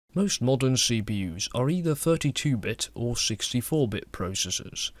Most modern CPUs are either 32-bit or 64-bit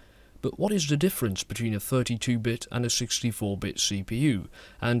processors. But what is the difference between a 32-bit and a 64-bit CPU,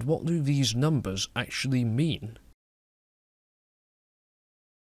 and what do these numbers actually mean?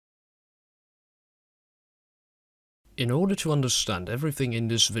 In order to understand everything in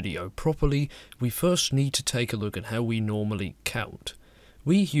this video properly, we first need to take a look at how we normally count.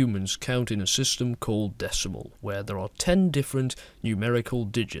 We humans count in a system called decimal, where there are 10 different numerical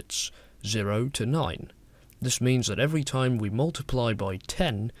digits, 0 to 9. This means that every time we multiply by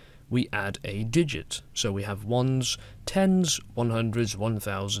 10, we add a digit, so we have ones, tens, 100s,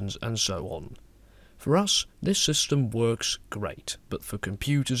 1000s, and so on. For us, this system works great, but for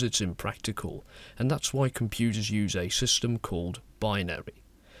computers it's impractical, and that's why computers use a system called binary.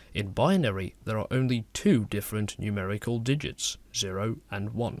 In binary, there are only two different numerical digits, 0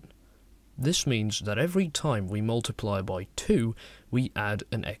 and 1. This means that every time we multiply by 2, we add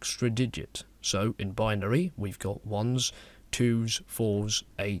an extra digit. So in binary, we've got 1s, 2s, 4s,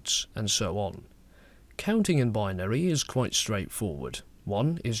 8s, and so on. Counting in binary is quite straightforward.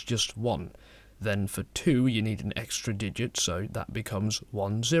 1 is just 1. Then for 2 you need an extra digit, so that becomes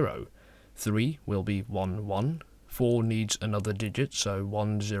 1, 0. 3 will be 1, 1. 4 needs another digit, so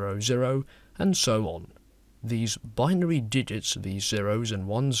 1, 0, 0, and so on. These binary digits, these zeros and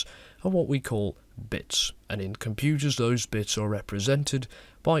ones, are what we call bits, and in computers those bits are represented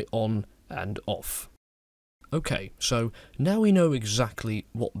by on and off. Okay, so now we know exactly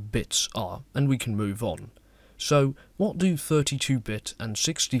what bits are, and we can move on. So, what do 32-bit and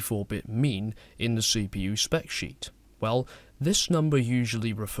 64-bit mean in the CPU spec sheet? Well, this number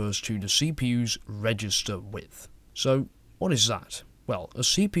usually refers to the CPU's register width. So, what is that? Well, a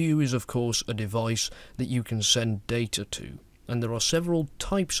CPU is of course a device that you can send data to, and there are several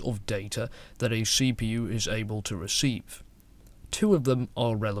types of data that a CPU is able to receive. Two of them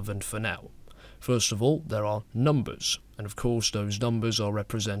are relevant for now. First of all, there are numbers, and of course those numbers are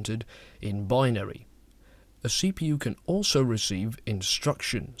represented in binary. A CPU can also receive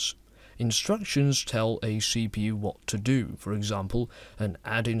instructions. Instructions tell a CPU what to do. For example, an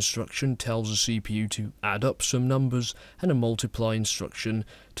add instruction tells a CPU to add up some numbers, and a multiply instruction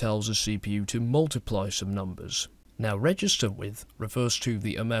tells a CPU to multiply some numbers. Now, register width refers to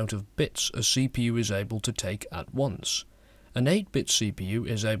the amount of bits a CPU is able to take at once. An 8-bit CPU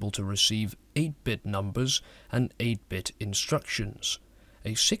is able to receive 8-bit numbers and 8-bit instructions.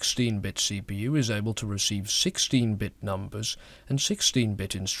 A 16-bit CPU is able to receive 16-bit numbers and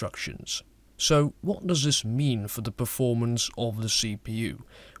 16-bit instructions. So what does this mean for the performance of the CPU?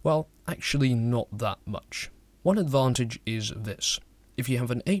 Well, actually not that much. One advantage is this. If you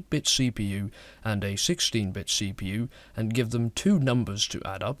have an 8-bit CPU and a 16-bit CPU and give them two numbers to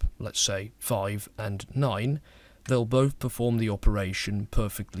add up, let's say 5 and 9, they'll both perform the operation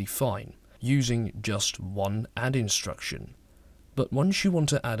perfectly fine, using just one add instruction. But once you want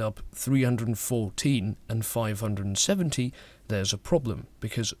to add up 314 and 570, there's a problem,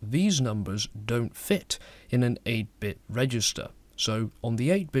 because these numbers don't fit in an 8-bit register. So on the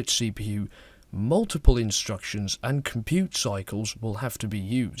 8-bit CPU, multiple instructions and compute cycles will have to be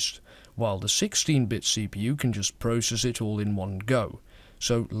used, while the 16-bit CPU can just process it all in one go.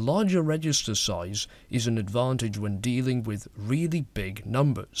 So larger register size is an advantage when dealing with really big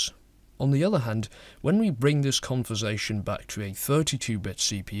numbers. On the other hand, when we bring this conversation back to a 32-bit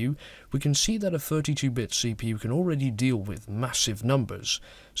CPU, we can see that a 32-bit CPU can already deal with massive numbers,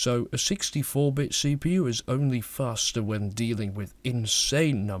 so a 64-bit CPU is only faster when dealing with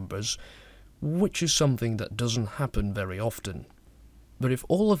insane numbers, which is something that doesn't happen very often. But if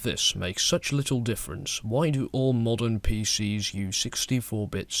all of this makes such little difference, why do all modern PCs use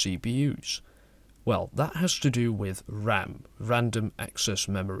 64-bit CPUs? Well, that has to do with RAM, random access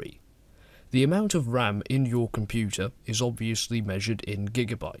memory. The amount of RAM in your computer is obviously measured in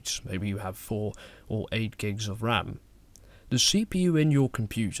gigabytes. Maybe you have 4 or 8 gigs of RAM. The CPU in your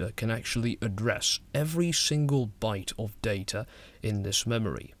computer can actually address every single byte of data in this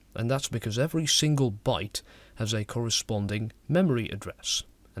memory, and that's because every single byte has a corresponding memory address,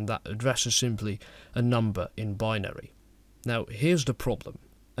 and that address is simply a number in binary. Now, here's the problem.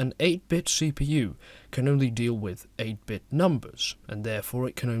 An 8-bit CPU can only deal with 8-bit numbers, and therefore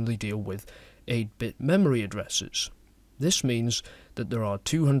it can only deal with 8-bit memory addresses. This means that there are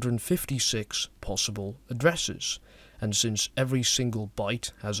 256 possible addresses, and since every single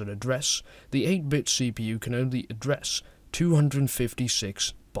byte has an address, the 8-bit CPU can only address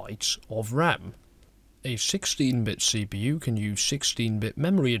 256 bytes of RAM. A 16-bit CPU can use 16-bit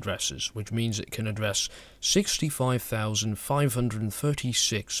memory addresses, which means it can address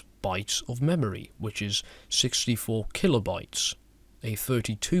 65,536 bytes of memory, which is 64 kilobytes. A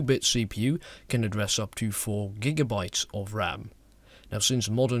 32-bit CPU can address up to 4 GB of RAM. Now, since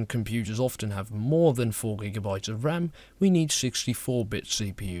modern computers often have more than 4 GB of RAM, we need 64-bit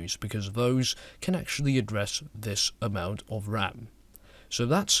CPUs because those can actually address this amount of RAM. So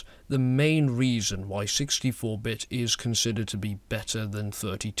that's the main reason why 64-bit is considered to be better than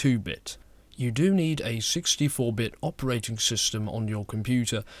 32-bit. You do need a 64-bit operating system on your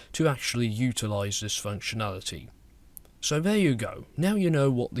computer to actually utilize this functionality. So there you go. Now you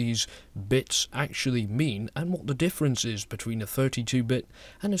know what these bits actually mean and what the difference is between a 32-bit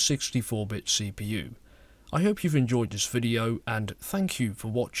and a 64-bit CPU. I hope you've enjoyed this video and thank you for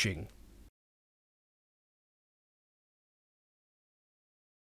watching.